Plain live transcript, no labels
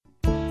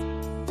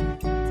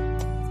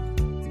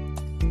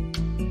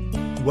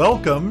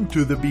Welcome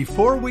to the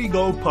Before We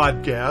Go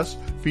podcast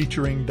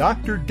featuring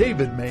Dr.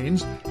 David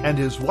Maines and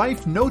his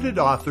wife, noted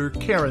author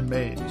Karen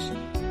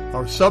Maines.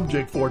 Our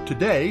subject for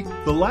today,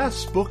 the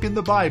last book in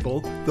the Bible,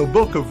 the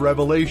book of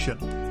Revelation.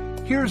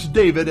 Here's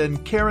David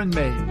and Karen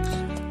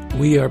Maines.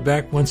 We are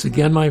back once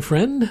again, my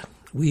friend,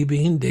 we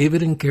being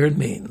David and Karen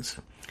Maines.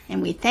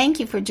 And we thank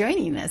you for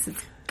joining us.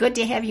 It's good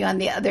to have you on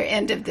the other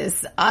end of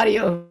this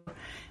audio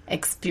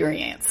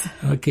experience.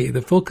 Okay,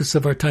 the focus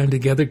of our time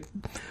together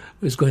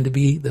is going to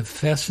be the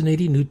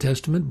fascinating New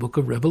Testament book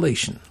of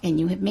Revelation. And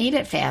you have made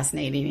it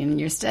fascinating in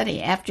your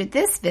study. After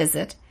this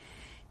visit,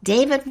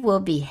 David will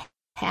be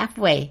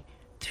halfway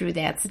through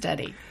that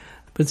study.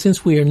 But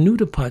since we are new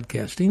to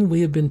podcasting,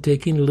 we have been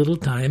taking a little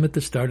time at the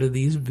start of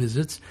these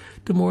visits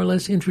to more or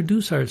less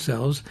introduce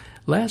ourselves.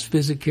 Last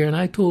visit, Karen,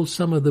 I told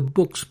some of the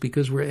books,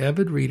 because we're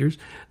avid readers,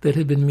 that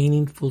had been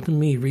meaningful to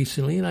me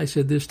recently, and I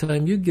said this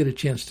time you get a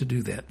chance to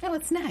do that. Oh,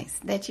 it's nice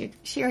that you're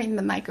sharing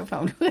the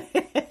microphone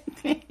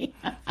with me.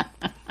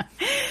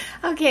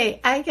 Okay,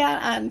 I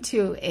got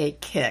onto a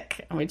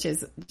kick, which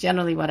is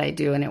generally what I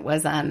do, and it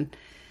was on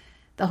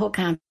the whole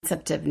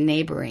concept of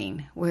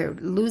neighboring. We're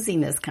losing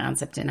this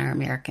concept in our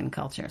American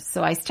culture.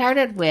 So I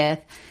started with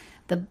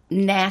the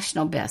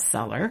national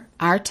bestseller,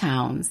 Our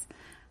Towns,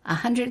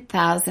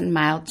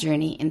 100,000-Mile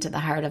Journey into the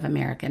Heart of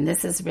America. And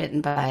this is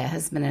written by a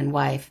husband and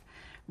wife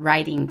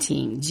writing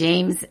team,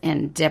 James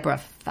and Deborah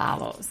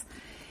Fallows.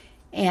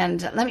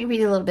 And let me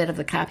read a little bit of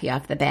the copy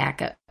off the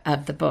back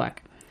of the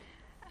book.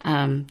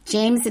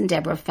 James and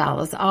Deborah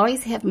Fallows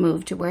always have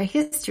moved to where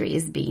history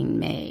is being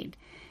made.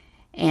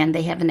 And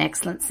they have an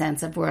excellent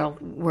sense of where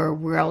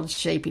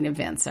world-shaping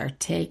events are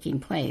taking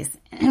place.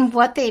 And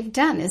what they've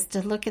done is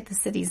to look at the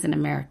cities in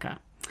America.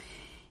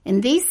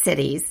 In these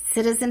cities,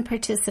 citizen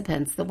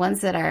participants, the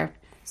ones that are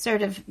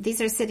these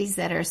are cities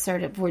that are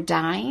were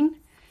dying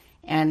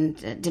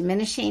and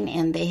diminishing,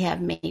 and they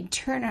have made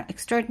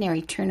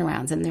extraordinary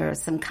turnarounds. And there are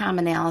some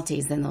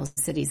commonalities in those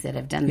cities that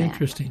have done that.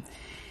 Interesting.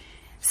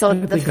 So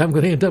I think I'm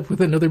going to end up with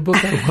another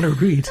book I want to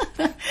read.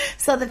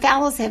 So the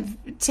Fallows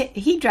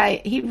he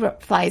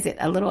flies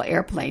a little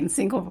airplane,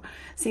 single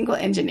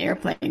engine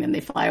airplane, and they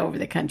fly over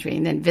the country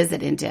and then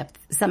visit in depth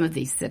some of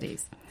these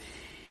cities.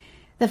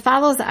 The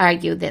Fallows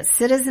argue that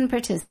citizen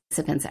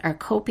participants are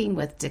coping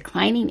with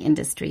declining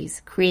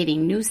industries,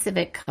 creating new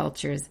civic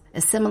cultures,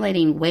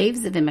 assimilating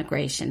waves of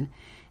immigration,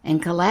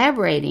 and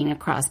collaborating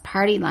across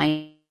party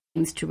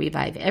lines to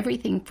revive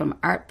everything from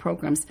art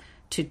programs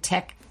to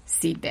tech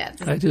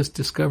seedbeds. I just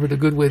discovered a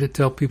good way to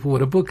tell people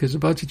what a book is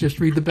about. You just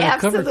read the back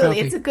cover copy. Absolutely.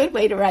 It's a good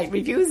way to write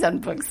reviews on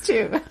books,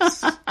 too.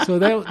 So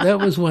that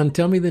was one.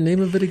 Tell me the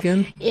name of it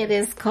again. It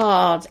is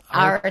called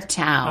Our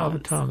Town. Our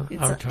Town.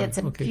 It's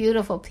a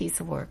beautiful piece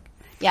of work.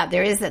 Yeah,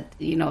 there is a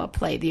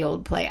play, the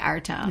old play,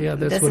 Our Town. Yeah,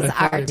 that's this what is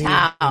I Our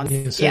Town.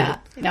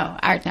 Yeah,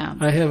 Our Town.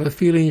 I have a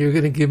feeling you're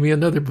going to give me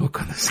another book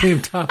on the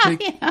same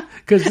topic,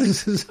 because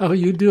this is how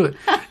you do it.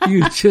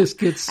 You just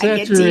get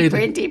saturated. I get deeper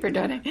and deeper,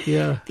 don't I?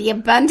 Yeah. The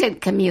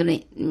Abundant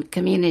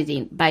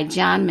Community by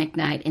John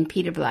McKnight and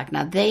Peter Block.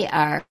 Now, they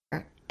are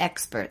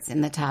experts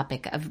in the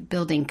topic of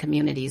building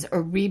communities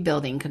or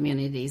rebuilding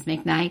communities.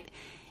 McKnight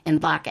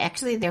and Block,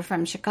 actually, they're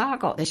from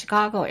Chicago, the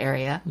Chicago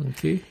area.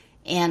 Okay.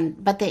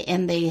 But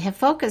they have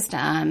focused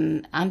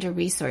on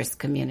under-resourced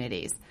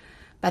communities.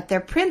 But their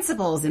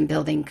principles in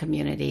building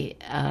community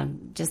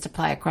just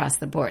apply across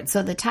the board.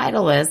 So the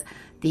title is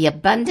The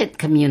Abundant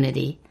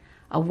Community,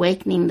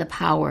 Awakening the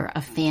Power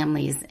of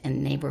Families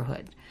and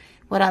Neighborhood.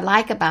 What I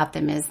like about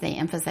them is they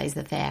emphasize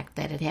the fact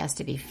that it has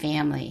to be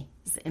families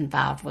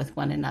involved with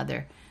one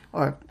another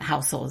or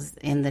households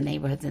in the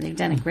neighborhoods. And they've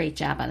done a great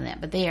job on that.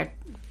 But they are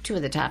two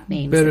of the top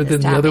names. Better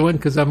than the other one,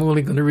 because I'm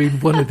only going to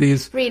read one of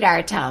these. Read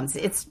Our Towns.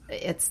 It's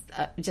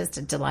just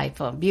a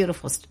delightful,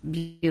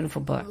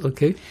 beautiful book.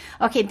 Okay.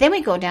 Then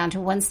we go down to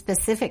one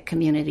specific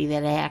community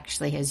that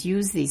actually has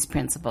used these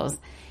principles,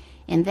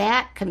 and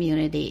that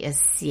community is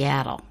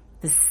Seattle,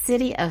 the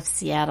city of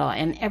Seattle.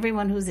 And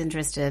everyone who's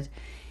interested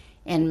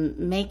in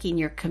making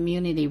your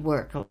community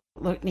work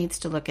needs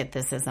to look at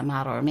this as a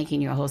model, or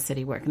making your whole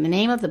city work. And the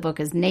name of the book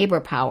is Neighbor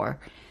Power: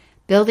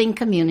 Building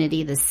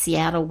Community the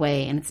Seattle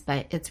Way, and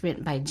it's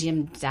written by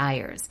Jim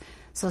Dyers.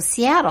 So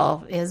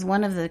Seattle is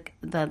one of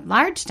the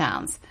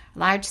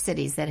large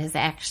cities that has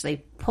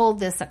actually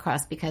pulled this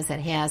across, because it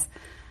has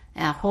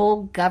a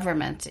whole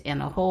government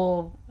and a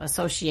whole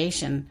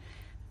association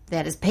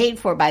that is paid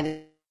for by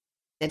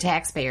the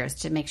taxpayers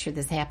to make sure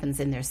this happens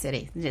in their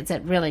city. It's a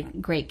really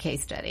great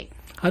case study.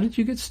 How did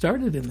you get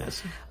started in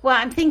this? Well,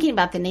 I'm thinking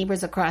about the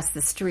neighbors across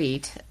the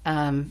street.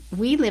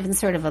 We live in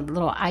sort of a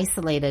little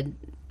isolated,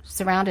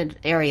 surrounded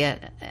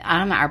area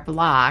on our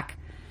block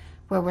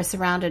where we're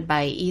surrounded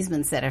by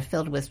easements that are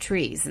filled with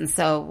trees. And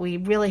so we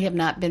really have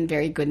not been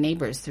very good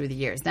neighbors through the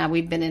years. Now,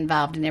 we've been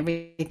involved in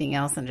everything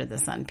else under the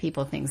sun,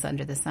 people, things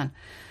under the sun.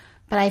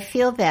 But I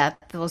feel that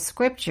those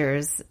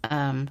scriptures,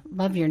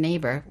 love your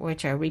neighbor,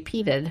 which are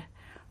repeated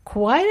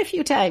quite a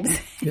few times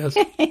yes.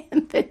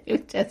 in the New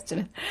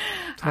Testament.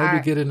 It's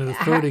hard to get an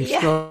authority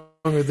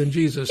stronger than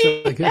Jesus,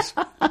 I guess.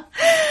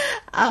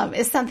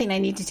 is something I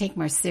need to take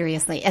more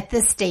seriously at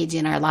this stage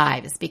in our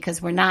lives,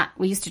 because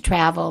we used to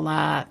travel a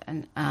lot,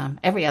 and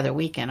every other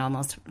weekend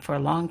almost for a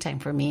long time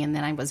for me. And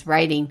then I was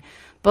writing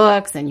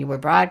books, and you were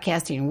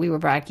broadcasting, and we were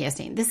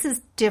broadcasting. This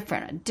is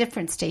different, a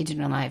different stage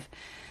in our life.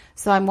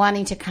 So I'm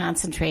wanting to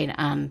concentrate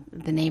on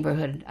the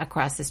neighborhood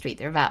across the street.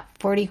 There are about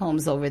 40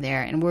 homes over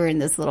there, and we're in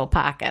this little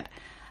pocket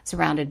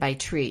surrounded by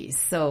trees.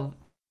 So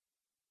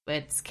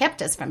it's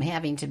kept us from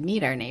having to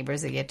meet our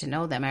neighbors and get to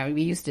know them. I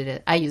used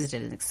it as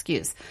an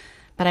excuse.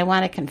 But I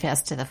want to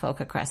confess to the folk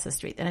across the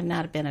street that I've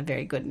not been a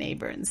very good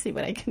neighbor, and see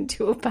what I can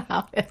do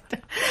about it.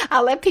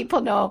 I'll let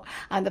people know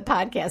on the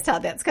podcast how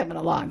that's coming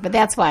along. But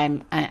that's why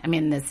I'm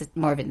in this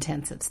more of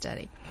intensive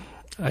study.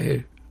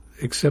 I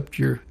accept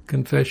your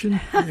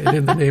confession, and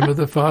in the name of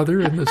the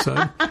Father, and the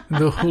Son,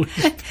 and the Holy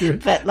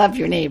Spirit. But love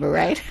your neighbor,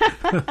 right?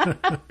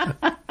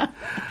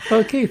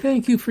 Okay,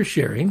 thank you for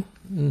sharing.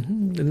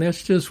 And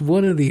that's just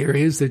one of the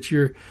areas that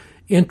you're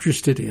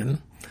interested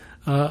in.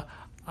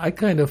 I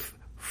kind of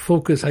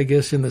focus, I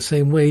guess, in the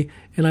same way,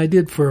 and I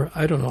did for,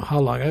 I don't know how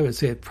long, I would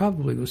say it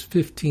probably was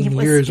 15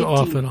 years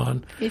off and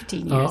on,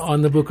 15 years.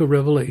 On the book of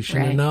Revelation.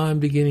 Right. And now I'm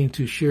beginning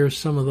to share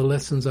some of the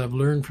lessons I've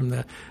learned from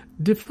that.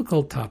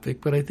 Difficult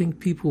topic, but I think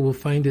people will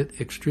find it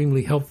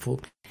extremely helpful.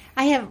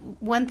 I have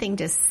one thing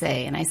to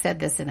say, and I said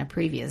this in a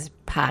previous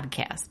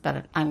podcast,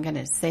 but I'm going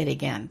to say it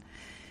again.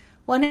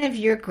 One of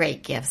your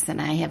great gifts,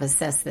 and I have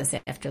assessed this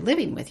after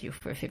living with you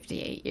for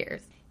 58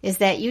 years, is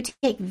that you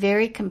take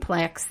very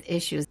complex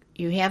issues.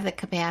 You have the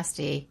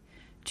capacity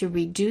to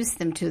reduce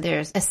them to their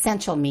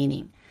essential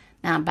meaning.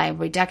 Now, by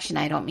reduction,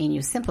 I don't mean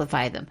you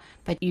simplify them,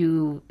 but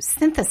you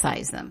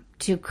synthesize them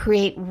to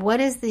create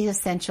what is the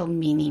essential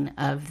meaning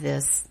of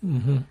this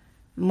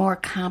more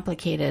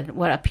complicated,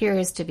 what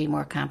appears to be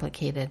more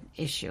complicated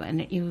issue.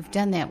 And you've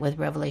done that with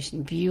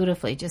Revelation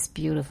beautifully, just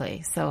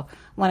beautifully. So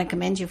I want to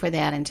commend you for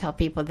that and tell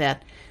people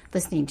that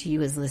listening to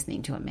you is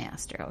listening to a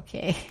master,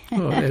 okay?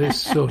 Oh, that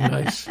is so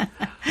nice.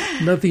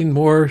 Nothing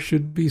more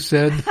should be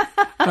said.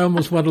 I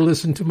almost want to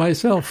listen to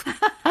myself.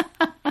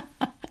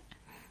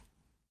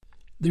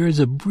 There is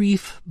a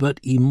brief but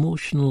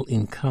emotional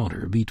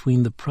encounter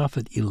between the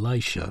prophet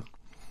Elisha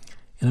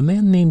and a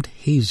man named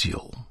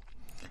Hazael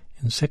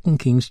in 2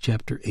 Kings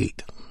chapter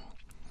 8.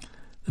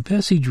 The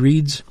passage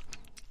reads,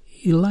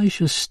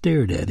 Elisha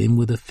stared at him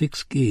with a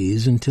fixed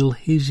gaze until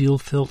Hazael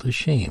felt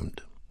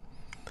ashamed.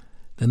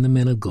 Then the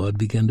man of God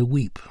began to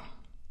weep.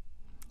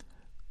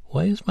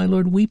 Why is my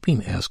Lord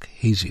weeping? Asked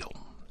Hazael.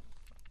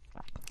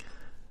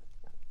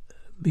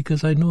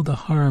 Because I know the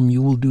harm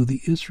you will do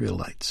the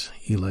Israelites,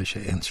 Elisha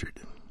answered.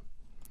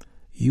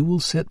 You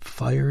will set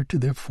fire to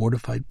their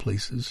fortified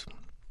places,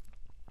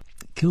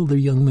 kill their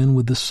young men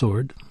with the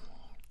sword,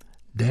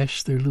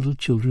 dash their little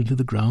children to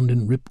the ground,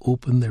 and rip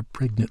open their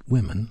pregnant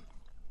women.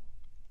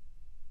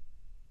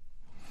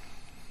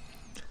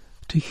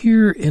 To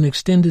hear an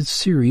extended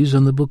series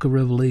on the book of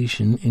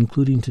Revelation,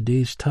 including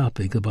today's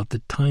topic about the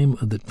time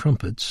of the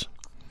trumpets,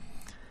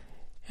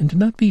 and to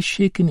not be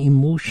shaken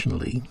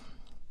emotionally,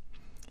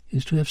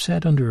 is to have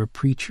sat under a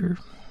preacher,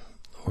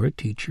 or a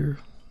teacher,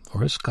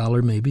 or a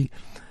scholar maybe,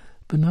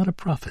 but not a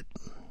prophet.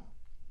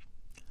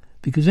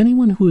 Because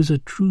anyone who is a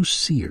true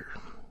seer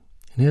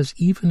and has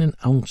even an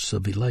ounce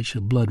of Elisha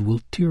blood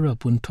will tear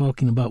up when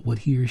talking about what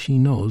he or she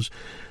knows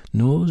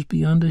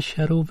beyond a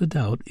shadow of a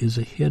doubt is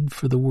ahead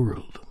for the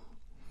world.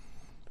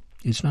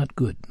 It's not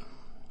good.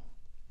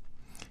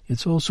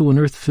 It's also an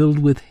earth filled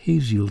with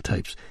Hazael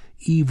types,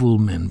 evil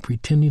men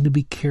pretending to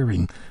be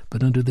caring,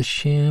 but under the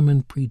sham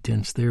and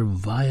pretense they're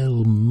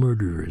vile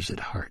murderers at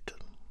heart.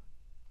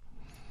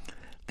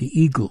 The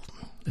eagle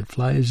that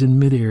flies in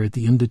midair at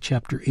the end of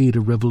chapter 8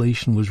 of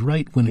Revelation was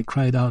right when it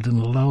cried out in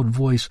a loud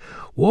voice,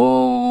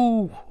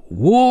 Woe!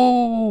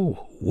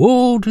 Woe!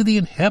 Woe to the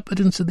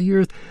inhabitants of the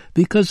earth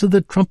because of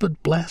the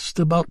trumpet blast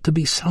about to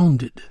be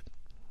sounded.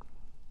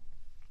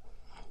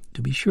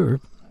 To be sure,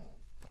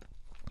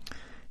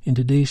 in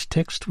today's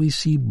text we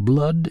see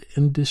blood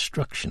and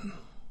destruction,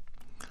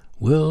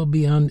 well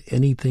beyond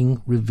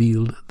anything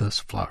revealed thus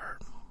far.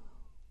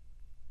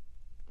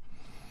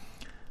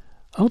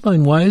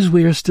 Outline-wise,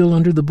 we are still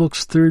under the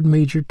book's third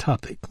major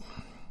topic.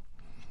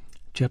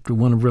 Chapter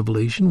 1 of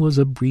Revelation was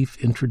a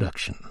brief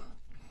introduction.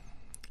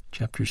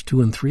 Chapters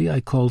 2 and 3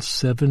 I called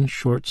 7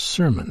 short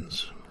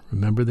sermons.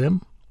 Remember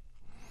them?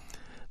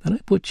 Then I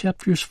put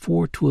chapters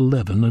 4 to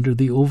 11 under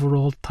the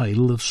overall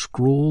title of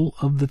Scroll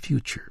of the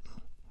Future.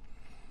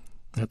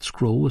 That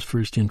scroll was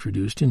first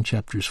introduced in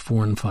chapters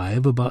 4 and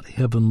 5 about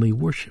heavenly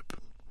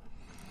worship.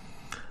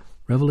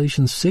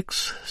 Revelation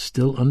 6,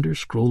 still under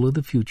Scroll of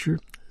the Future,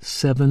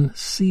 7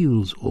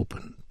 seals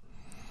open.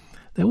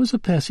 That was a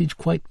passage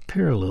quite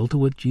parallel to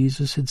what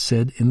Jesus had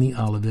said in the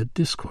Olivet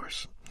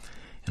Discourse,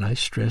 and I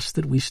stressed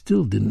that we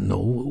still didn't know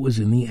what was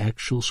in the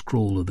actual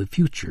scroll of the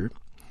future.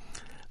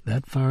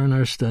 That far in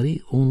our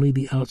study, only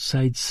the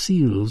outside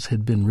seals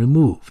had been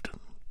removed.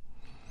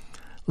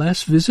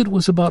 Last visit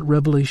was about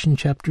Revelation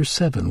chapter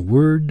 7,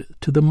 Word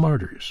to the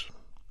Martyrs.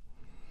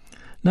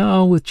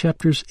 Now, with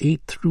chapters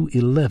 8 through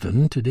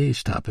 11,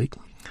 today's topic,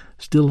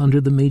 still under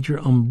the major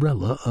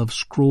umbrella of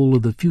Scroll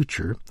of the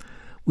Future,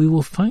 we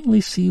will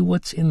finally see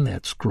what's in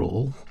that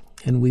scroll,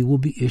 and we will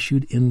be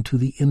issued into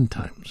the end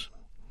times.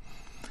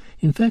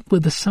 In fact,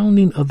 with the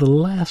sounding of the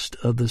last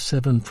of the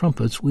 7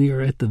 trumpets, we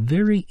are at the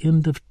very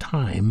end of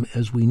time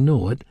as we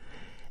know it,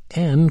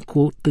 and,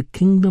 quote, the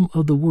kingdom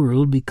of the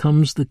world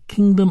becomes the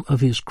kingdom of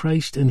his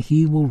Christ, and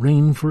he will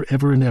reign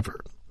forever and ever.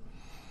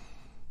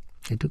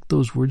 I took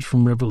those words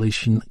from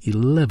Revelation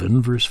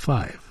 11, verse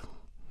 5.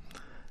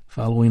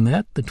 Following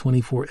that, the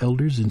 24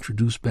 elders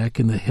introduced back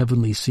in the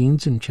heavenly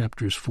scenes in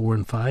chapters 4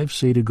 and 5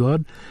 say to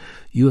God,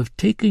 "You have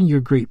taken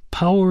your great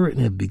power and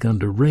have begun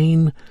to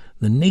reign.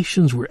 The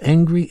nations were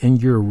angry,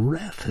 and your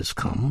wrath has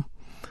come.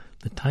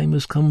 The time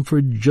has come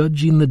for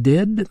judging the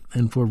dead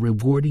and for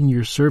rewarding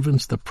your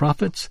servants the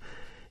prophets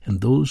and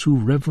those who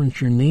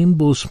reverence your name,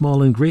 both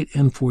small and great,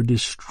 and for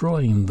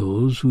destroying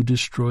those who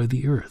destroy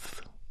the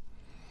earth."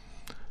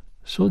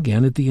 So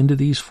again, at the end of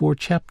these 4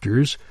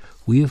 chapters,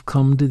 we have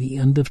come to the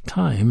end of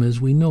time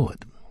as we know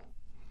it.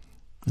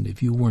 And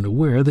if you weren't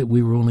aware that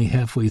we were only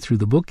halfway through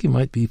the book, you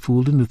might be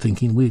fooled into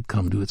thinking we had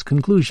come to its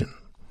conclusion.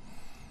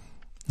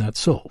 Not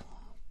so.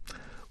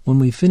 When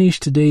we finish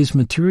today's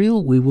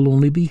material, we will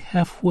only be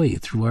halfway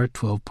through our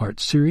 12-part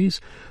series.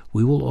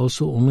 We will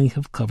also only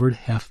have covered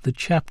half the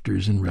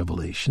chapters in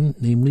Revelation,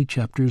 namely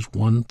chapters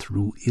 1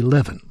 through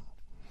 11.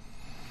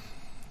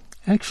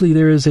 Actually,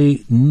 there is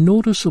a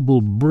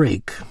noticeable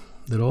break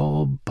that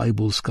all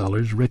Bible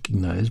scholars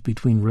recognize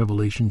between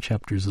Revelation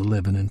chapters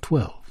 11 and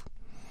 12.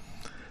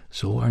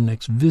 So our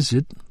next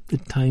visit, the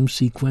time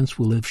sequence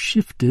will have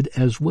shifted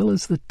as well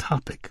as the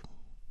topic.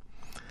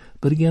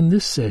 But again,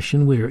 this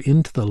session we are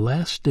into the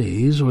last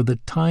days, or the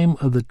time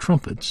of the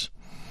trumpets.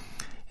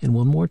 And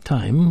one more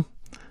time,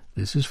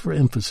 this is for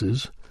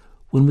emphasis,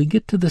 when we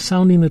get to the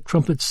sounding of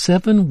trumpet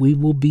 7, we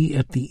will be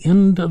at the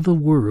end of the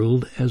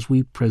world as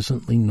we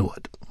presently know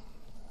it.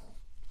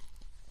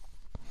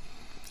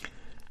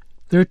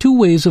 There are 2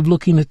 ways of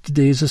looking at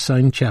today's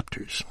assigned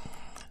chapters,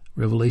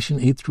 Revelation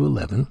 8 through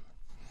 11,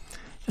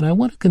 and I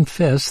want to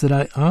confess that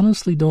I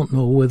honestly don't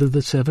know whether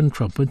the 7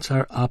 trumpets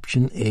are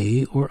option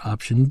A or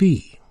option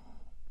B.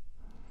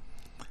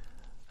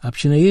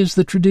 Option A is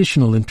the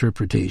traditional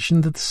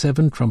interpretation that the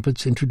 7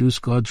 trumpets introduce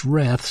God's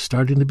wrath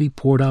starting to be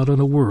poured out on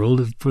a world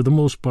that for the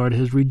most part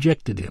has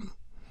rejected him.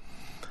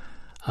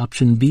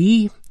 Option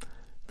B,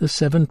 the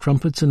 7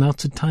 trumpets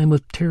announce a time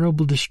of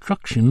terrible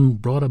destruction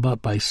brought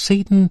about by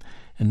Satan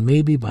and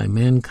maybe by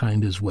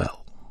mankind as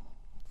well.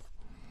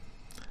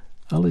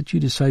 I'll let you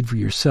decide for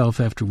yourself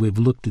after we've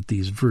looked at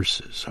these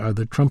verses. Are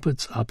the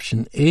trumpets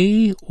option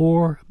A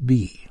or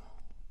B?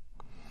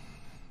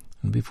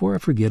 And before I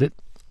forget it,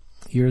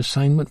 your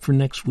assignment for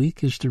next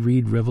week is to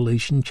read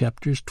Revelation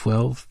chapters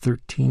 12,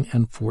 13,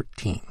 and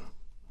 14.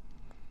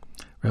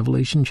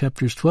 Revelation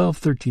chapters 12,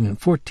 13, and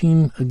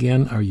 14,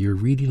 again, are your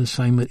reading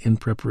assignment in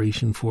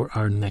preparation for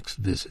our next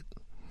visit.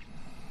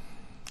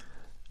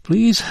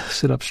 Please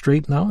sit up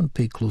straight now and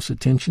pay close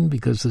attention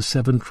because the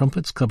 7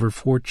 trumpets cover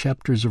 4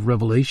 chapters of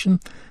Revelation,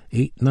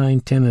 8,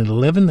 9, 10, and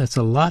 11. That's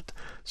a lot,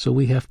 so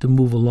we have to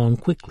move along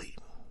quickly.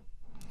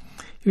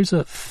 Here's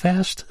a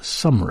fast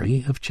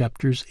summary of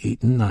chapters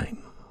 8 and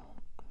 9.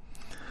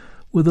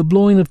 With the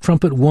blowing of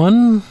trumpet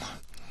 1,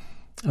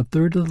 a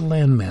third of the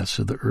landmass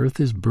of the earth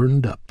is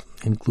burned up,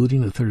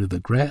 including a third of the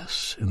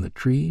grass and the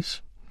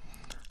trees.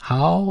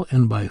 How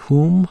and by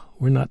whom,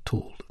 we're not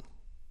told.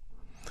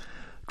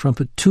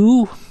 Trumpet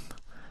 2,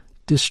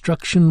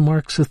 destruction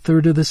marks a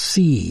third of the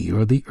sea,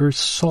 or the earth's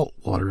salt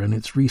water and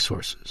its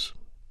resources.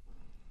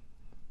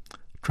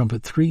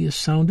 Trumpet 3 is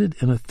sounded,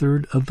 and a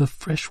third of the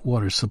fresh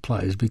water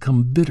supplies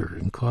become bitter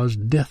and cause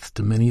death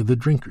to many of the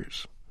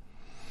drinkers.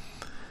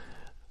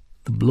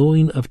 The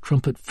blowing of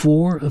trumpet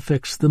 4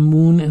 affects the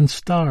moon and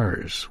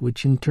stars,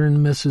 which in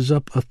turn messes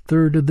up a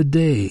third of the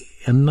day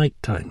and night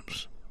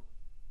times.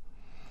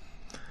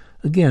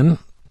 Again,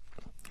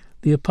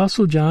 the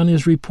Apostle John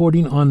is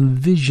reporting on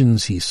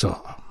visions he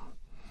saw.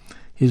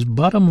 His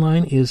bottom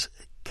line is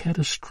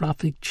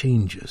catastrophic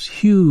changes,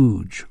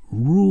 huge,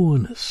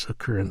 ruinous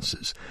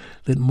occurrences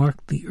that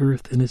mark the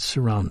earth and its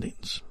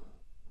surroundings.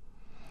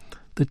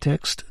 The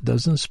text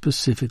doesn't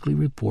specifically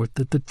report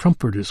that the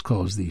trumpeters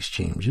caused these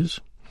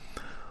changes,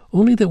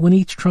 only that when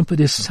each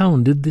trumpet is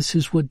sounded, this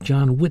is what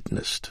John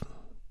witnessed.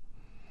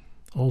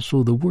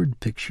 Also, the word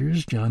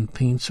pictures John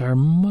paints are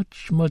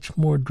much, much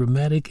more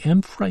dramatic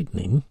and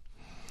frightening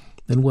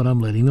than what I'm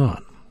letting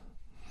on.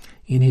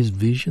 In his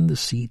vision, the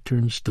sea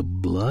turns to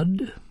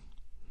blood.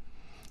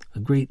 A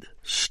great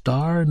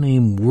star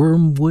named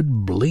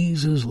Wormwood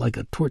blazes like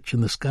a torch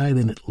in the sky,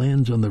 then it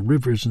lands on the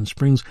rivers and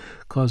springs,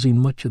 causing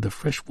much of the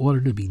fresh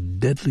water to be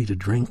deadly to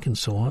drink, and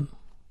so on.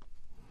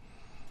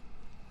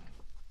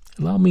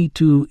 Allow me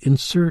to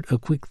insert a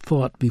quick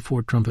thought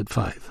before trumpet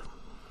 5.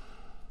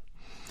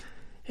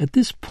 At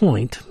this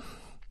point,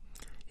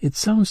 it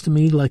sounds to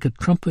me like a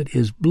trumpet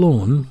is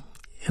blown,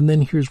 and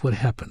then here's what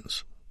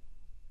happens.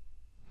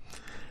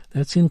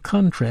 That's in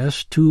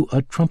contrast to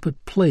a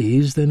trumpet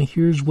plays, then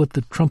here's what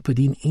the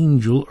trumpeting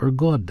angel or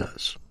God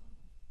does.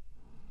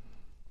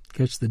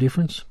 Catch the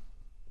difference?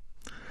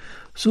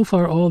 So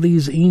far, all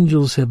these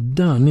angels have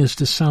done is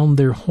to sound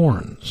their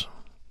horns.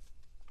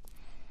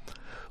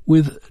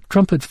 With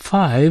trumpet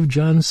 5,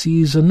 John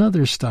sees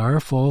another star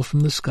fall from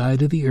the sky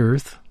to the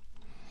earth.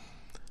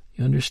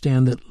 You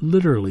understand that,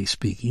 literally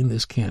speaking,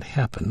 this can't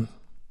happen.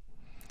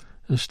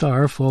 A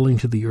star falling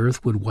to the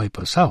earth would wipe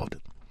us out.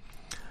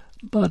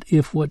 But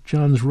if what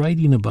John's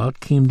writing about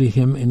came to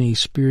him in a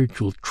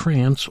spiritual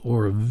trance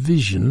or a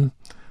vision,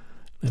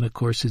 then of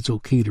course it's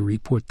okay to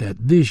report that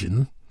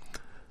vision.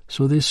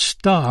 So this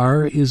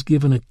star is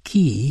given a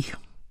key.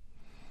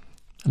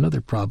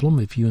 Another problem,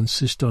 if you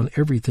insist on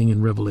everything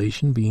in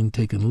Revelation being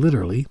taken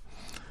literally,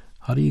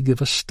 how do you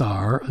give a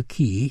star a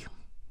key?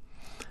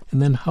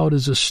 And then how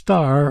does a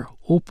star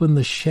open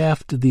the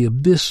shaft of the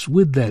abyss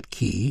with that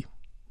key?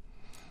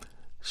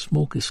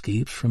 Smoke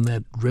escapes from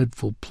that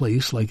dreadful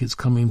place like it's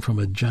coming from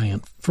a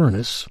giant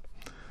furnace.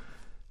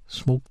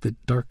 Smoke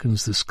that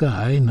darkens the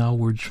sky. Now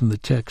words from the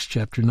text,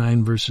 chapter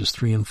 9, verses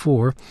 3 and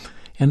 4.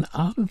 And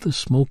out of the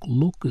smoke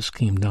locusts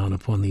came down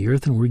upon the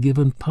earth and were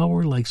given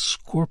power like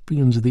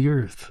scorpions of the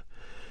earth.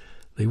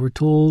 They were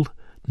told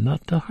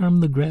not to harm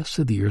the grass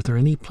of the earth or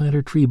any plant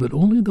or tree, but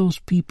only those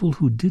people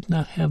who did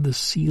not have the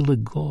seal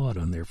of God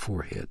on their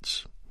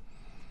foreheads.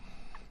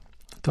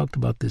 I talked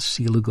about this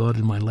seal of God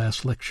in my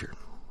last lecture.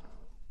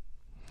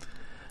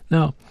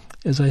 Now,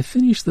 as I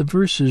finish the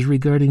verses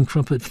regarding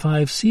trumpet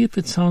 5, see if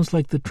it sounds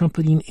like the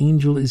trumpeting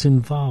angel is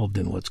involved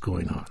in what's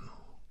going on.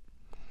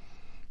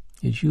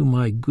 As you,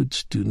 my good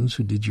students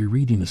who did your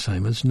reading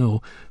assignments,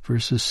 know,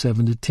 verses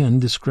 7 to 10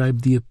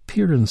 describe the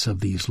appearance of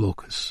these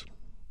locusts.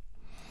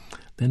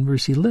 Then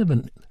verse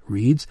 11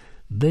 reads,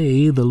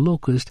 They, the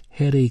locust,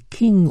 had a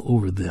king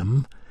over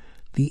them,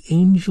 the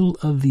angel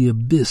of the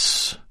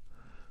abyss,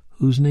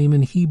 whose name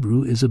in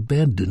Hebrew is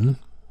Abaddon.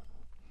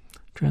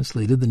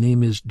 Translated, the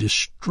name is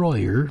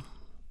Destroyer.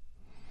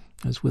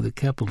 That's with a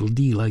capital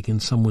D like in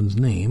someone's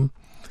name.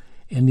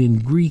 And in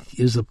Greek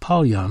is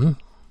Apollyon.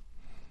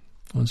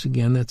 Once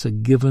again, that's a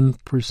given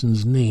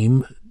person's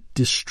name,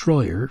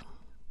 Destroyer.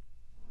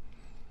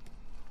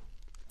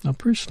 Now,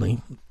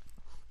 personally,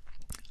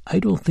 I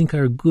don't think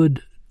our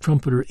good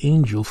trumpeter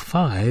angel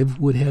 5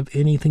 would have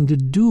anything to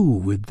do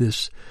with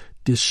this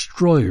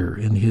Destroyer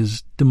and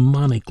his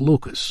demonic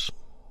locusts.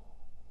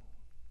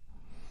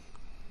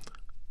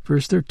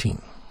 Verse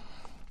 13.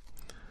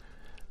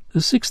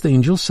 The sixth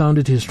angel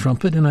sounded his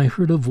trumpet, and I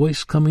heard a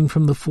voice coming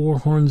from the four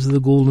horns of the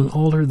golden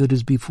altar that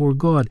is before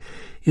God.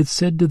 It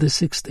said to the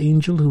sixth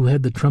angel who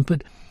had the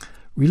trumpet,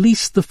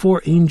 Release the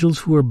 4 angels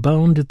who are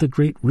bound at the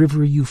great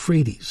river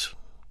Euphrates.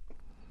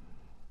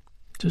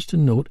 Just a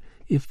note,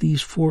 if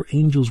these 4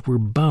 angels were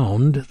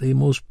bound, they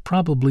most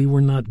probably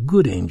were not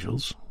good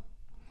angels.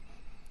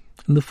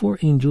 And the 4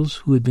 angels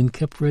who had been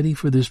kept ready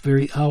for this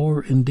very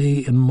hour and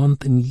day and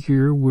month and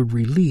year were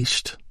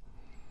released.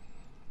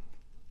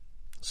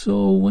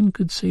 So one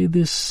could say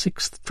this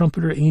 6th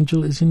trumpeter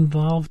angel is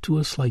involved to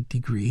a slight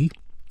degree.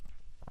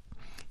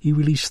 He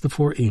released the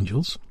 4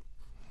 angels,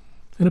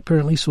 and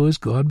apparently so is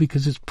God,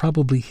 because it's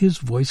probably his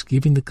voice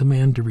giving the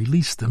command to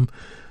release them.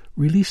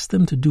 Release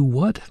them to do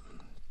what?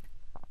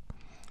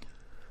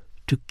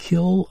 To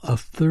kill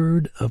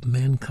 1/3 of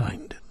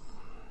mankind.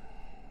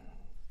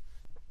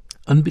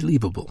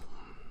 Unbelievable.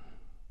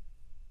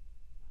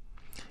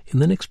 In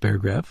the next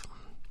paragraph,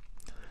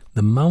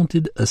 the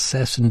mounted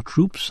assassin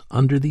troops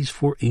under these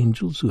 4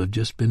 angels who have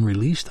just been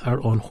released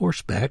are on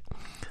horseback,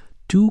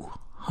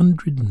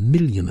 200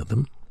 million of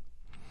them,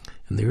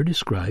 and they are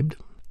described.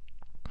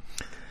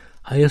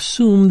 I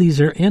assume these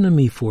are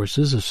enemy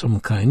forces of some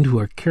kind who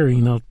are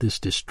carrying out this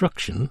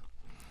destruction.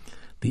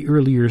 The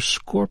earlier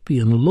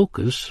scorpion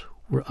locusts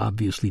were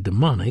obviously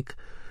demonic,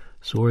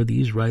 so are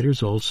these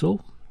riders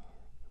also?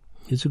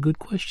 It's a good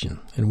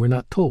question, and we're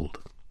not told.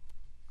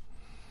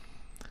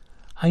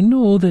 I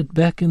know that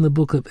back in the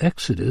book of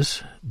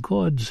Exodus,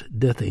 God's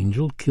death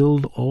angel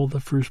killed all the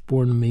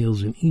firstborn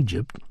males in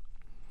Egypt.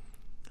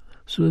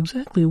 So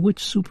exactly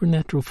which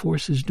supernatural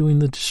force is doing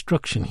the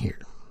destruction here?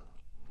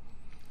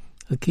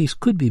 A case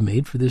could be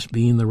made for this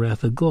being the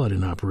wrath of God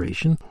in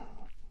operation,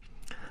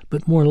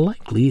 but more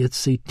likely it's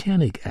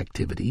satanic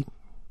activity.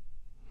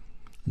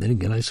 Then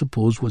again, I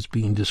suppose what's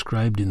being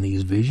described in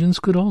these visions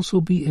could also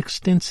be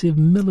extensive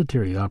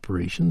military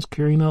operations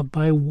carried out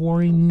by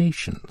warring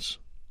nations.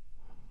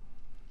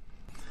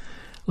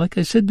 Like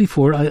I said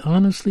before, I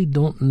honestly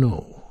don't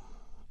know.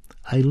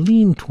 I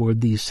lean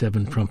toward these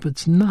 7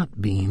 trumpets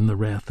not being the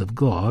wrath of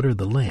God or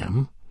the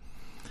Lamb.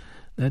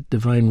 That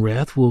divine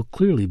wrath will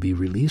clearly be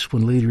released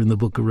when later in the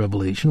book of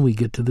Revelation we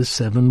get to the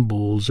 7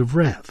 bowls of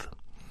wrath.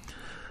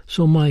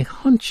 So my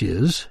hunch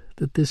is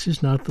that this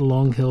is not the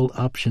long-held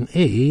option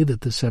A,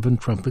 that the 7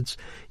 trumpets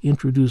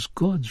introduce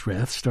God's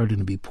wrath starting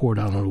to be poured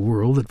out on a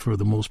world that for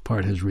the most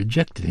part has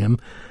rejected him,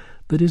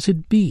 but is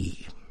it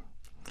B?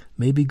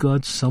 Maybe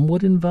God's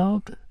somewhat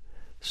involved?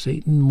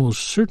 Satan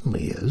most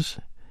certainly is,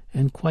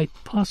 and quite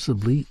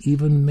possibly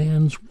even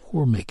man's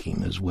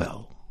war-making as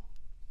well.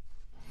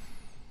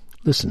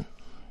 Listen,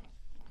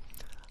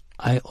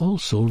 I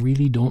also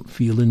really don't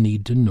feel a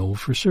need to know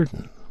for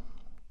certain.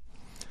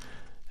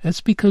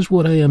 That's because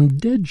what I am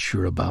dead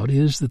sure about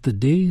is that the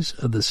days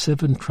of the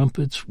 7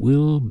 trumpets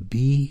will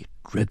be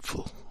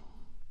dreadful.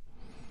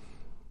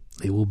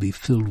 They will be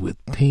filled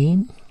with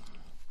pain,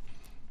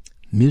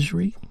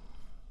 misery,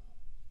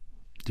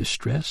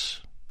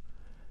 distress,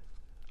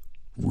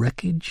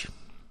 wreckage,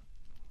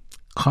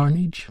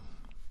 carnage,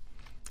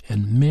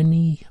 and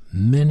many,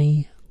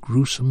 many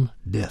gruesome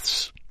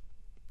deaths.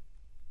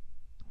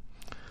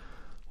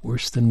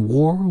 Worse than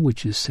war,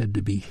 which is said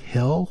to be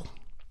hell,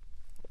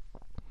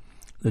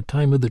 the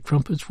time of the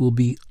trumpets will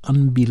be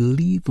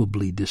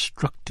unbelievably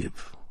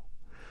destructive,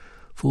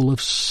 full of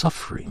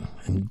suffering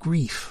and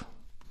grief,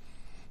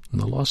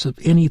 and the loss of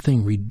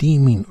anything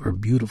redeeming or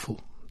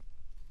beautiful.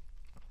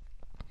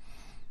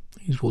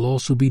 These will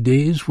also be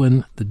days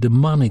when the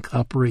demonic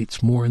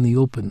operates more in the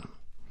open,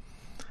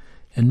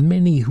 and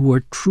many who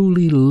are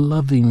truly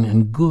loving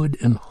and good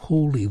and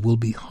holy will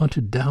be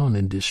hunted down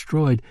and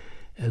destroyed,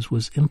 as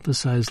was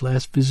emphasized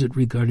last visit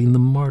regarding the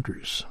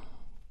martyrs.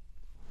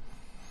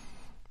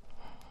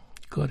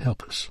 God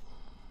help us.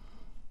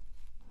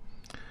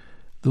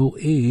 Though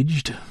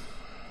aged,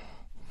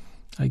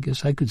 I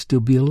guess I could still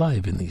be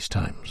alive in these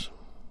times.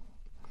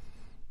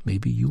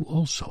 Maybe you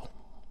also.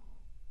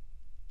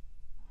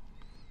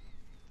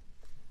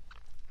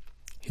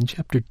 In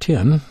chapter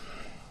 10,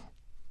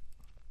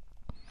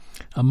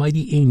 a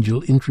mighty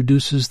angel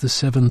introduces the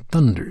 7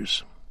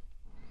 thunders.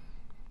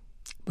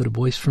 But a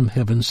voice from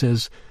heaven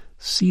says,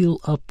 "Seal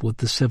up what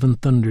the 7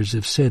 thunders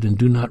have said and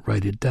do not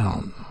write it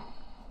down."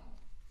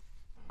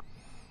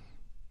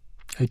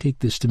 I take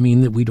this to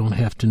mean that we don't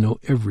have to know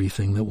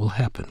everything that will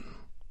happen.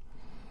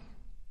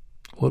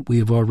 What we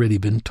have already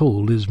been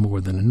told is more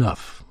than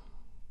enough.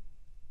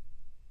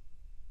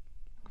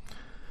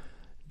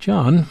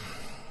 John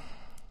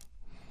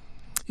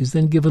is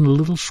then given a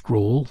little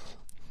scroll,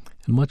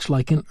 and much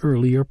like an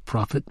earlier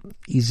prophet,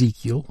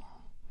 Ezekiel,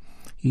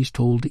 he's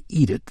told to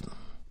eat it,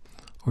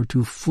 or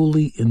to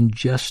fully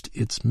ingest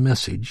its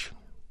message.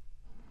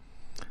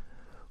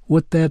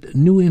 What that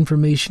new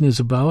information is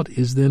about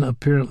is then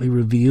apparently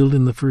revealed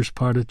in the first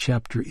part of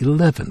chapter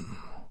 11.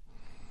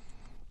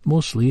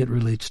 Mostly it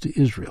relates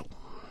to Israel.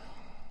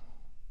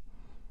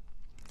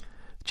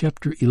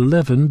 Chapter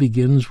 11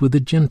 begins with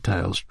the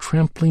Gentiles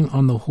trampling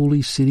on the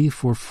holy city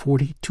for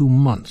 42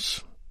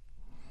 months.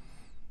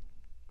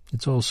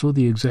 It's also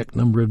the exact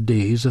number of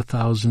days,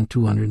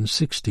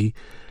 1,260,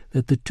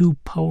 that the 2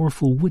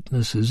 powerful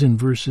witnesses in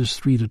verses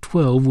 3 to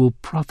 12 will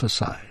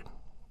prophesy.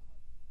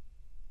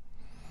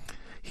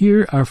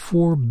 Here are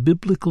 4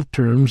 biblical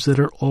terms that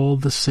are all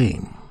the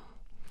same.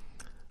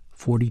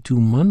 42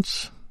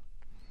 months,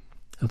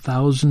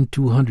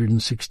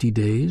 1,260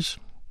 days,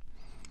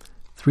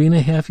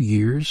 3.5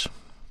 years,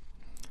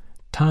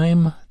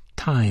 time,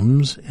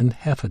 times, and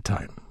half a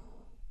time.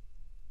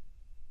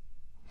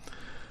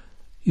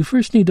 You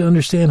first need to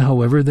understand,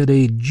 however, that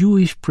a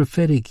Jewish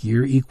prophetic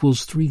year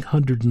equals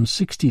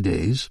 360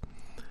 days,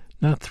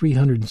 not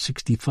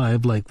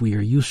 365 like we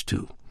are used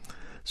to.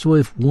 So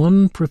if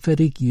 1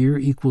 prophetic year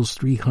equals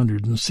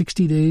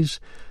 360 days,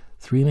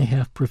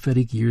 3.5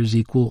 prophetic years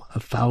equal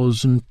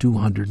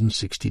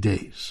 1,260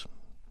 days.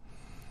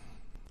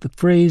 The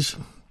phrase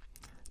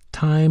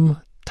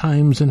time,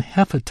 times, and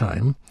half a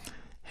time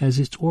has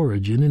its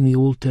origin in the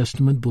Old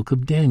Testament book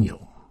of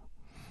Daniel.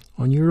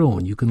 On your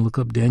own, you can look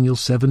up Daniel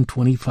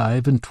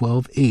 7:25 and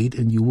 12:8,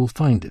 and you will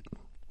find it.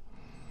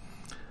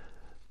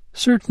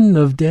 Certain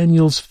of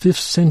Daniel's 5th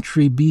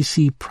century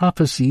BC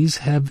prophecies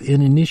have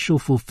an initial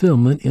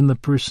fulfillment in the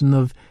person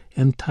of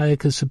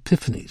Antiochus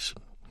Epiphanes.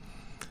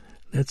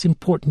 That's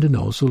important to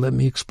know, so let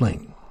me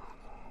explain.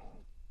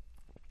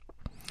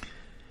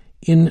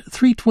 In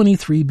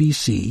 323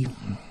 BC,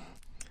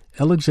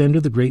 Alexander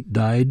the Great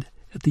died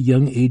at the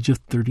young age of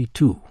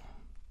 32.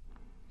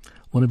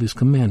 One of his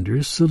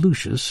commanders,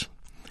 Seleucus,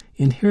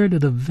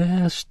 inherited a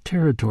vast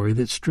territory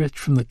that stretched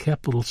from the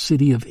capital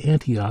city of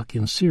Antioch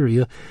in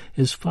Syria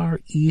as far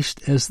east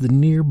as the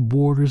near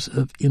borders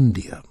of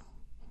India.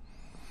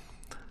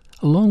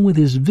 Along with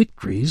his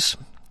victories,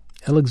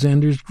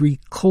 Alexander's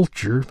Greek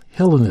culture,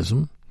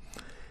 Hellenism,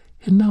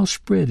 had now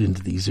spread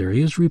into these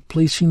areas,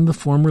 replacing the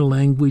former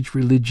language,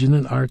 religion,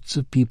 and arts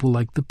of people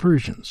like the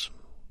Persians.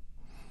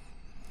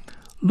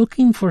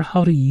 Looking for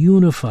how to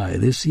unify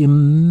this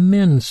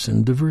immense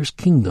and diverse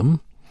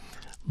kingdom,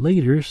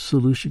 later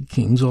Seleucid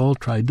kings all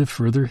tried to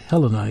further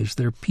Hellenize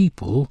their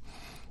people,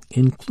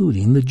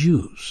 including the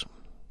Jews.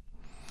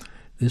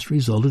 This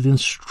resulted in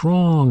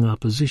strong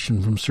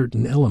opposition from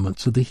certain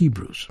elements of the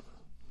Hebrews.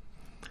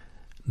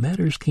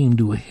 Matters came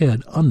to a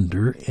head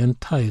under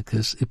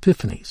Antiochus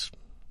Epiphanes.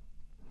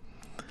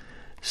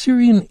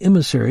 Syrian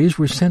emissaries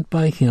were sent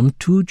by him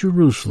to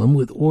Jerusalem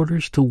with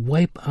orders to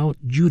wipe out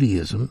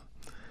Judaism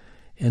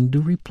and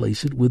to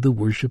replace it with the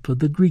worship of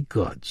the Greek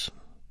gods.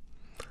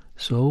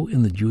 So,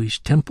 in the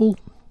Jewish temple,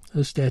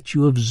 a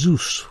statue of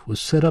Zeus was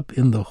set up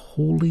in the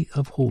Holy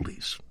of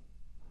Holies.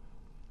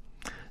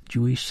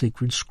 Jewish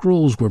sacred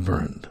scrolls were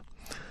burned.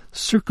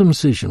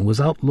 Circumcision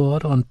was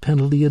outlawed on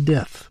penalty of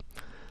death.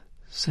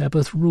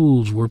 Sabbath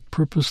rules were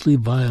purposely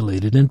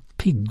violated, and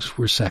pigs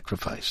were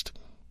sacrificed.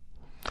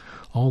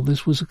 All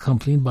this was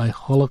accompanied by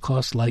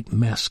Holocaust-like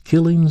mass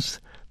killings,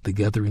 the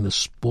gathering of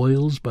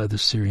spoils by the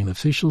Syrian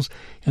officials,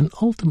 and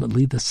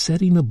ultimately the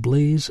setting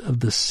ablaze of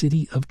the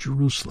city of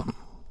Jerusalem.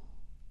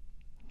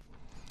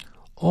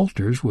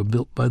 Altars were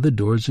built by the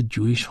doors of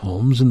Jewish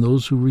homes, and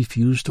those who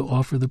refused to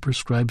offer the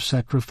prescribed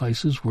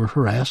sacrifices were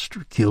harassed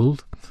or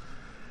killed.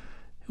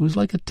 It was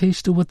like a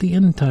taste of what the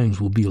end times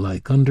will be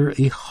like under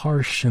a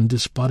harsh and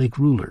despotic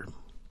ruler.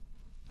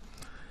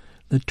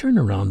 The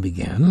turnaround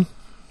began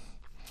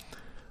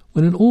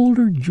when an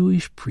older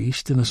Jewish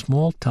priest in a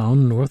small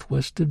town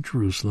northwest of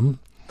Jerusalem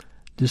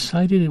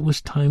decided it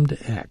was time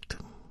to act.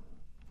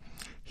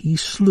 He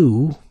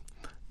slew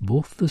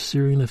both the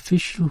Syrian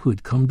official who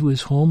had come to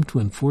his home to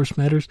enforce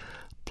matters,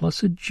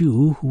 plus a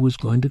Jew who was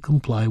going to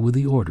comply with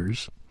the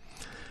orders.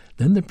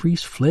 Then the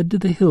priest fled to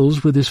the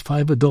hills with his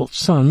 5 adult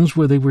sons,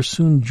 where they were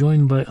soon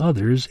joined by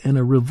others, and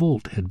a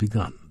revolt had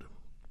begun.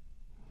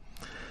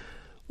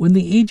 When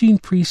the aging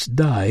priest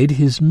died,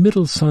 his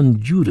middle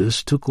son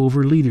Judas took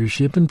over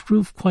leadership and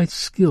proved quite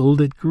skilled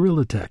at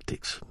guerrilla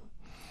tactics.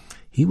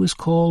 He was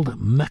called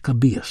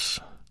Maccabeus,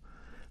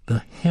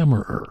 the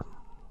Hammerer.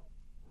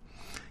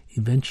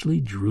 Eventually,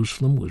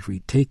 Jerusalem was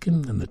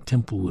retaken and the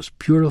temple was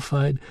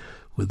purified,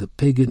 with the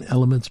pagan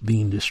elements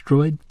being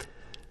destroyed,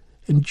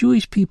 and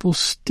Jewish people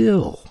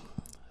still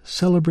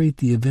celebrate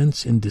the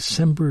events in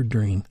December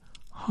during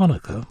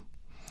Hanukkah,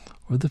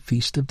 or the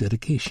Feast of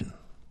Dedication.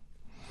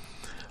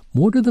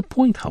 More to the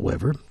point,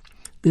 however,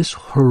 this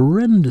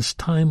horrendous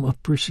time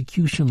of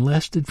persecution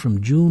lasted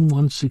from June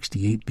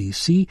 168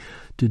 BC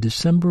to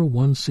December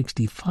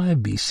 165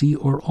 BC,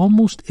 or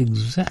almost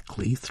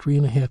exactly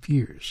 3.5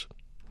 years.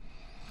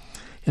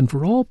 And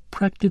for all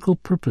practical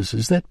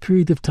purposes, that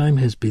period of time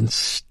has been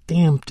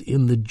stamped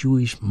in the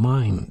Jewish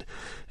mind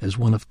as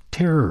one of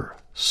terror,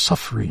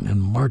 suffering,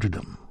 and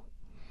martyrdom.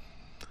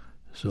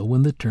 So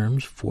when the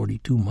terms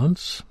 42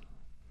 months,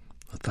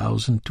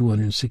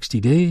 1,260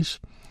 days,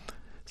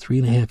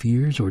 3.5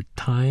 years, or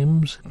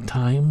times,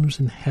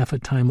 and half a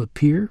time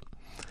appear,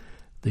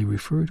 they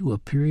refer to a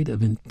period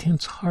of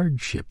intense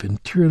hardship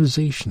and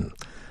tyrannization,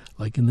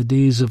 like in the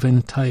days of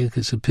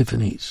Antiochus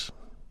Epiphanes.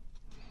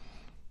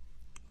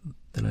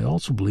 Then I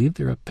also believe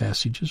there are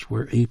passages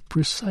where a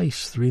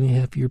precise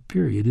 3.5-year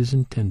period is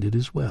intended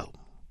as well.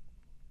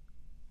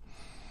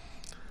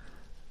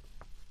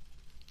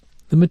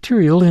 The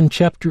material in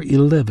chapter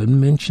 11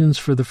 mentions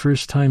for the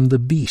first time the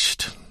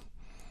beast,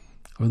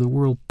 or the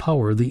world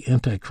power the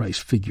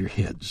Antichrist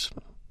figureheads.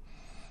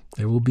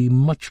 There will be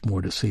much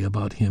more to say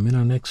about him in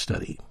our next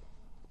study.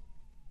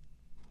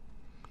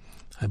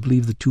 I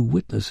believe the 2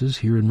 witnesses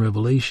here in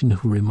Revelation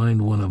who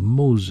remind one of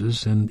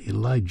Moses and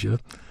Elijah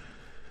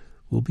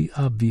will be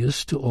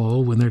obvious to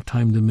all when their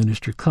time to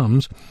minister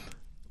comes.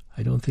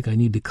 I don't think I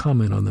need to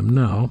comment on them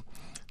now.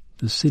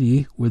 The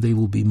city where they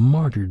will be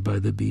martyred by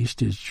the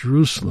beast is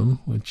Jerusalem,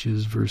 which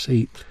is verse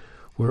 8,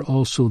 where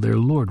also their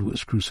Lord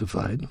was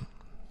crucified.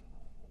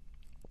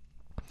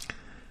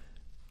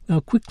 Now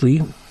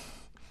quickly,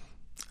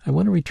 I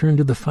want to return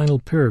to the final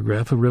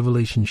paragraph of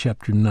Revelation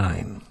chapter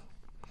 9.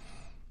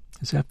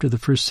 It's after the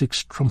first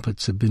 6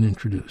 trumpets have been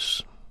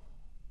introduced.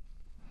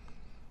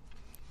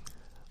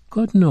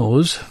 God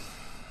knows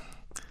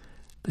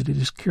that it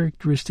is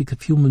characteristic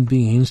of human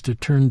beings to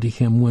turn to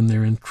Him when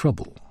they're in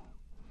trouble,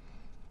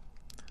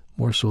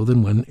 more so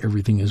than when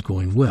everything is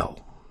going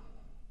well.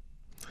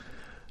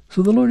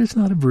 So the Lord is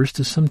not averse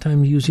to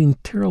sometimes using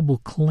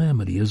terrible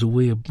calamity as a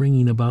way of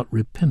bringing about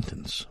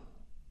repentance.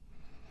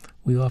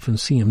 We often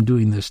see Him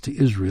doing this to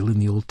Israel in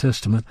the Old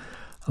Testament,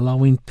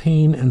 allowing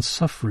pain and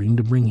suffering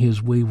to bring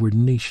His wayward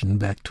nation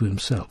back to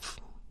Himself.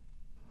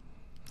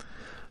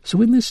 So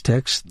in this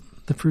text,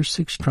 the first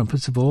 6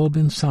 trumpets have all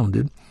been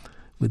sounded.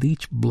 With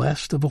each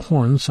blast of a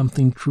horn,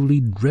 something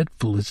truly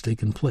dreadful has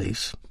taken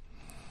place.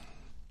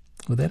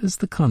 With that as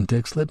the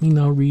context, let me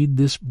now read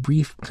this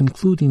brief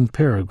concluding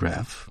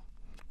paragraph,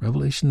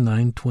 Revelation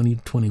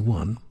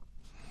 9:20-21.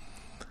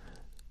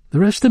 The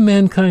rest of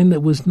mankind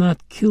that was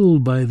not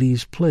killed by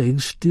these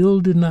plagues still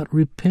did not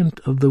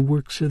repent of the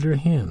works of their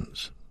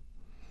hands.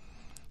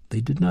 They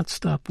did not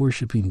stop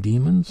worshiping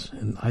demons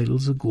and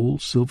idols of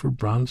gold, silver,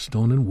 bronze,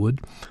 stone, and wood,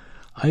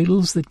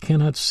 idols that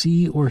cannot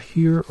see or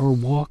hear or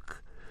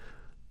walk,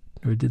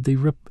 nor did they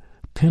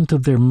repent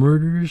of their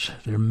murders,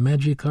 their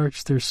magic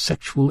arts, their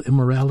sexual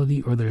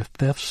immorality, or their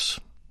thefts.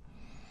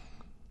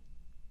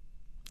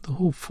 The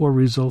whole 4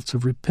 results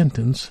of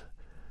repentance,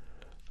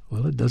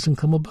 well, it doesn't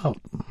come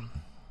about.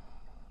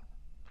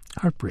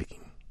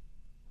 Heartbreaking.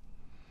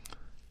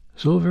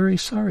 So very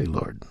sorry,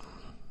 Lord.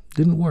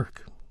 Didn't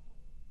work.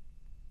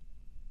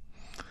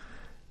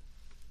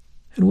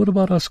 And what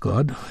about us,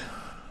 God?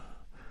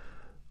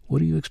 What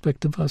do you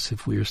expect of us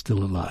if we are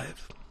still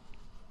alive?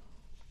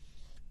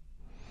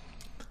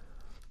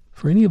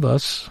 For any of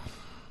us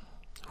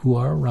who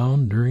are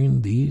around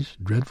during these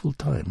dreadful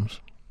times,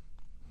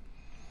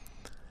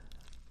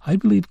 I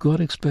believe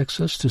God expects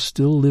us to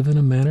still live in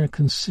a manner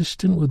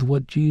consistent with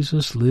what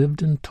Jesus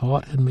lived and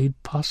taught and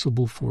made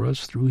possible for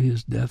us through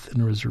His death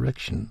and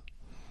resurrection.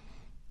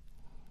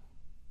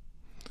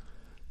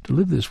 To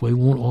live this way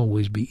won't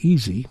always be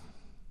easy,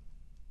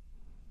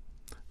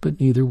 but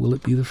neither will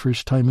it be the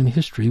first time in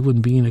history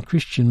when being a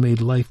Christian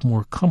made life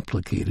more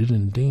complicated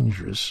and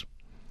dangerous.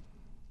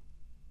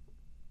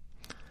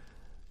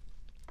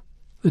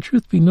 The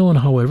truth be known,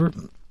 however,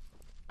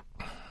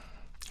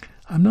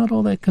 I'm not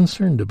all that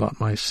concerned about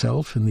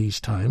myself in these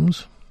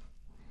times.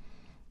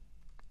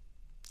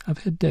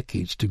 I've had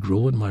decades to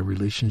grow in my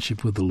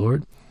relationship with the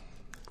Lord.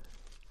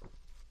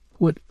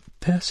 What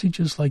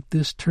passages like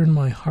this turn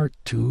my heart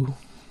to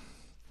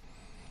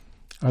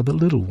are the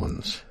little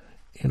ones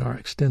in our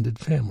extended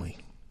family.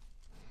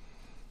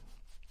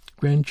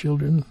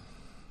 Grandchildren,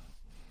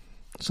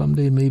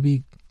 someday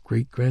maybe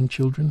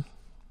great-grandchildren.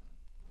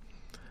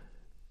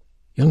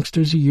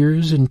 Youngsters of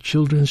years in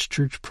children's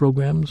church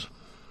programs.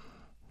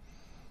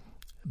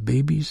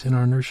 Babies in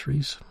our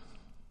nurseries.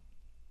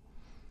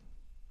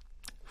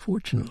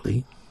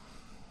 Fortunately,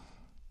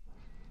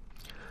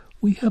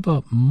 we have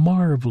a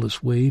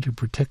marvelous way to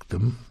protect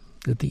them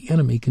that the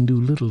enemy can do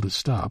little to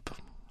stop.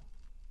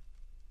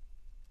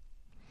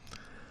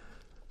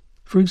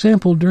 For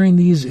example, during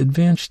these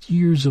advanced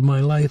years of my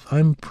life,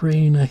 I'm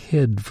praying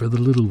ahead for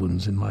the little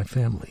ones in my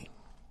family.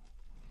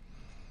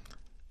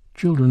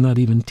 Children not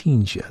even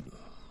teens yet.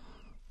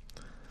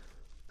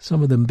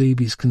 Some of them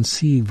babies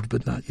conceived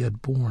but not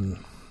yet born.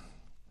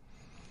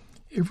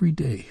 Every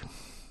day,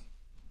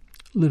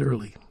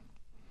 literally,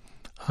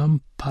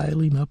 I'm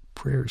piling up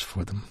prayers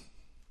for them.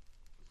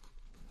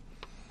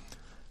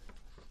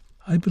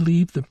 I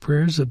believe the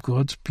prayers of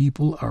God's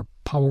people are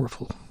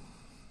powerful.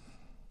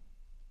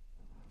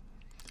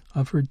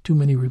 I've heard too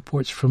many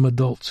reports from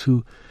adults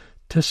who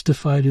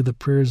testify to the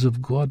prayers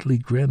of godly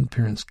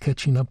grandparents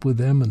catching up with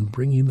them and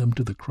bringing them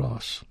to the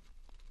cross.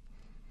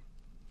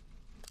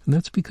 And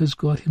that's because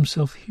God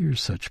himself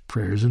hears such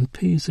prayers and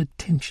pays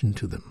attention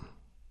to them.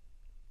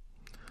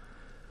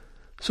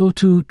 So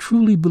to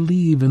truly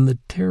believe in the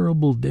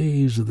terrible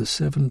days of the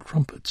 7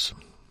 trumpets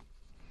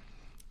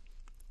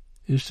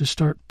is to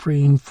start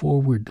praying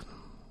forward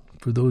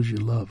for those you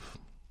love.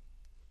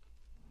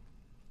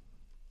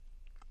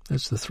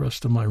 That's the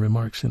thrust of my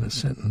remarks in a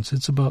sentence.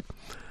 It's about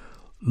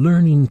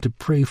learning to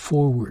pray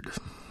forward,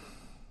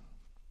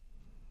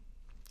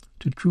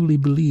 to truly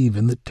believe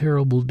in the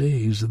terrible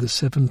days of the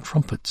 7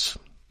 trumpets,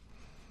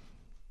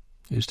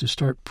 is to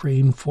start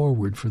praying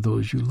forward for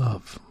those you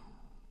love.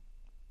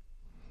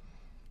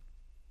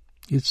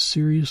 It's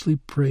seriously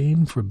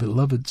praying for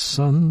beloved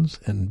sons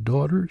and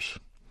daughters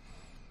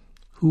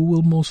who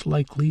will most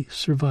likely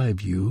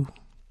survive you,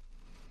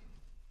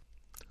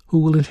 who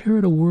will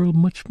inherit a world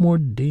much more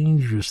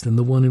dangerous than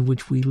the one in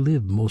which we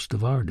live most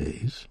of our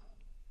days.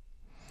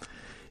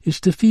 It's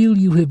to feel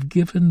you have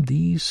given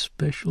these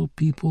special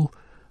people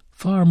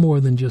far more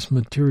than just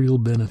material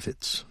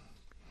benefits.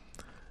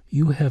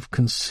 You have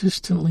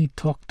consistently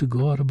talked to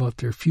God about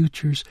their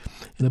futures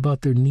and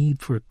about their need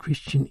for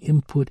Christian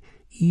input,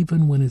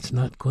 even when it's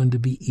not going to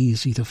be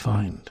easy to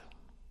find.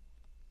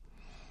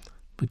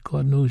 But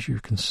God knows your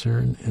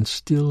concern and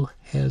still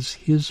has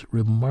his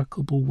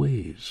remarkable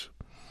ways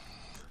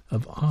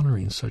of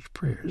honoring such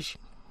prayers.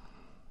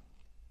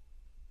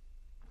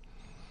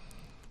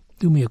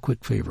 Do me a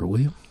quick favor, will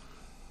you?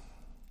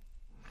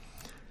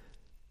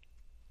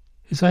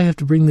 As I have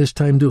to bring this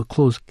time to a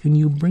close, can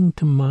you bring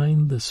to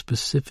mind the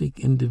specific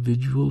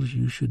individuals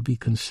you should be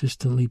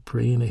consistently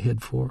praying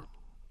ahead for?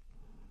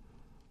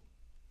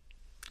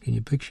 Can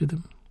you picture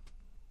them?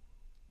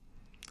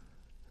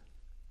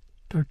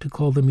 Start to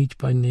call them each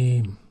by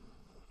name.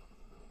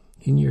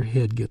 In your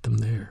head, get them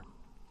there.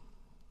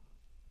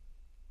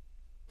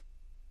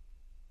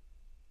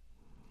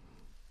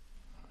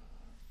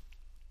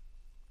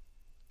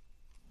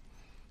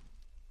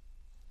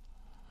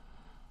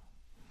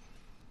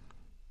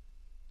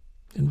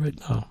 And right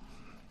now,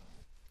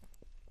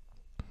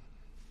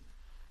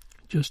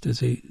 just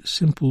as a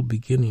simple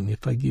beginning,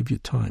 if I give you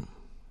time,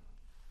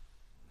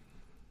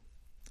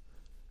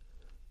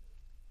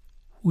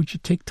 would you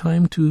take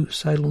time to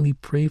silently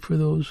pray for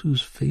those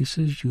whose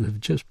faces you have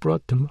just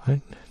brought to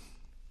mind?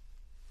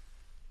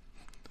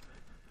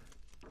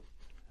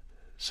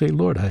 Say,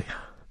 Lord, I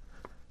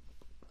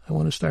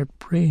want to start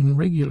praying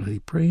regularly,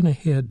 praying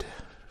ahead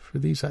for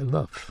these I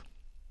love.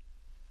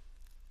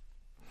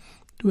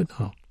 Do it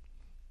now.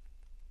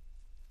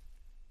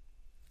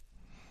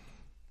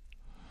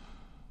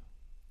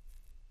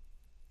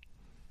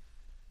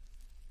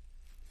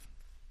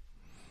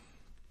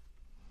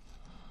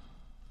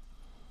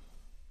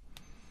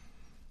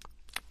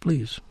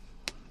 Please,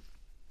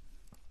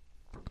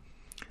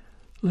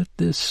 let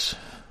this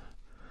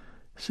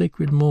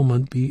sacred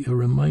moment be a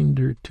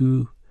reminder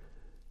to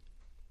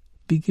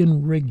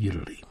begin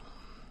regularly.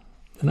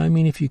 And I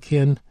mean, if you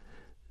can,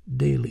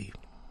 daily.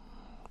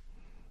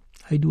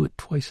 I do it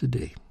twice a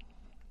day.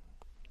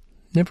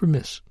 Never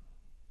miss.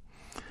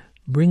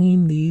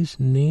 Bringing these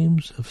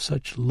names of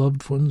such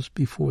loved ones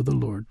before the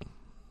Lord,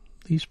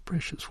 these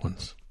precious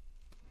ones.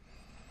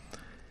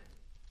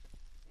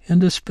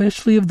 And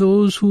especially of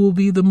those who will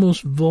be the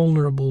most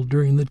vulnerable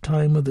during the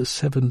time of the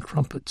 7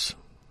 trumpets.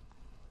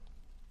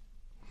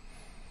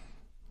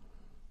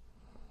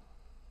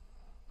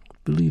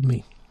 Believe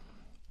me,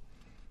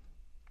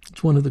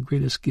 it's one of the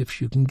greatest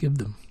gifts you can give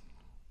them.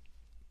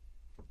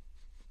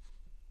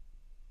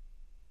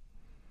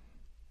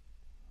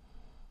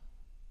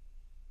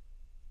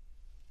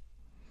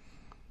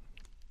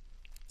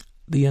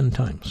 The end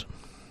times.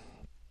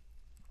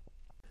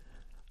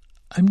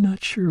 I'm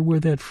not sure where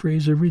that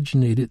phrase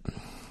originated.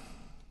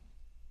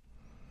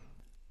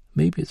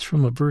 Maybe it's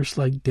from a verse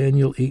like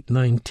Daniel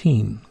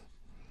 8:19.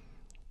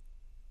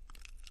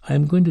 I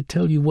am going to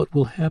tell you what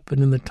will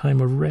happen in the time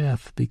of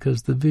wrath,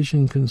 because the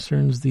vision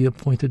concerns the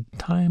appointed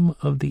time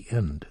of the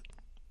end.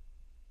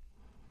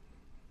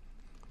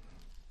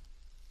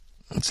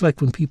 It's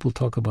like when people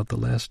talk about the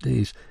last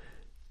days.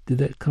 Did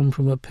that come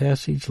from a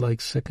passage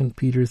like 2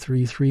 Peter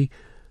 3:3?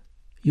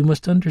 You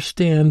must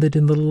understand that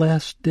in the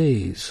last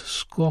days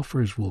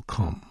scoffers will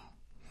come.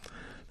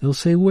 They'll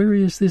say, where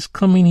is this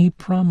coming he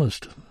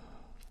promised?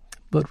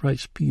 But,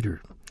 writes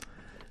Peter,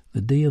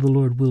 the day of the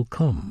Lord will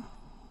come.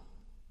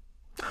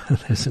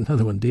 There's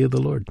another one, day of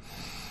the Lord.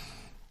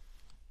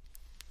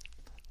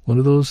 One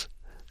of those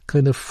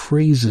kind of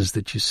phrases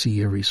that you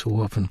see every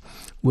so often.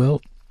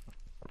 Well,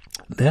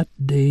 that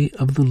day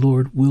of the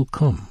Lord will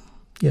come,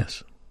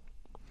 yes.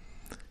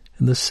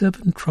 And the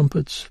 7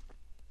 trumpets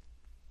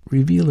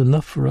reveal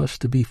enough for us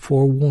to be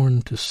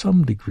forewarned to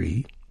some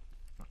degree,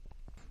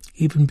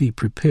 even be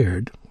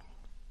prepared.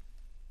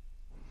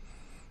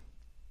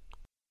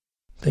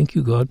 Thank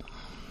you, God.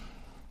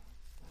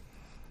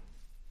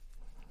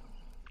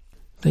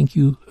 Thank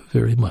you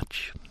very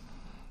much.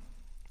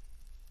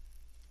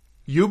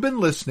 You've been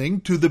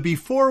listening to the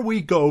Before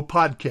We Go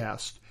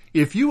podcast.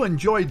 If you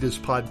enjoyed this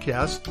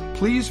podcast,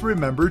 please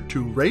remember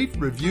to rate,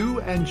 review,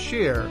 and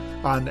share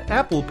on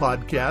Apple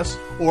Podcasts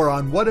or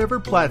on whatever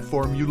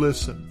platform you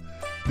listen.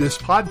 This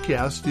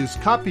podcast is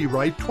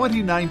copyright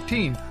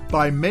 2019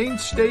 by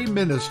Mainstay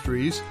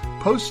Ministries,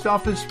 Post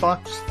Office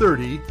Box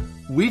 30,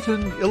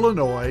 Wheaton,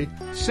 Illinois,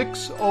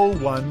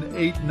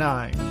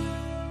 60189.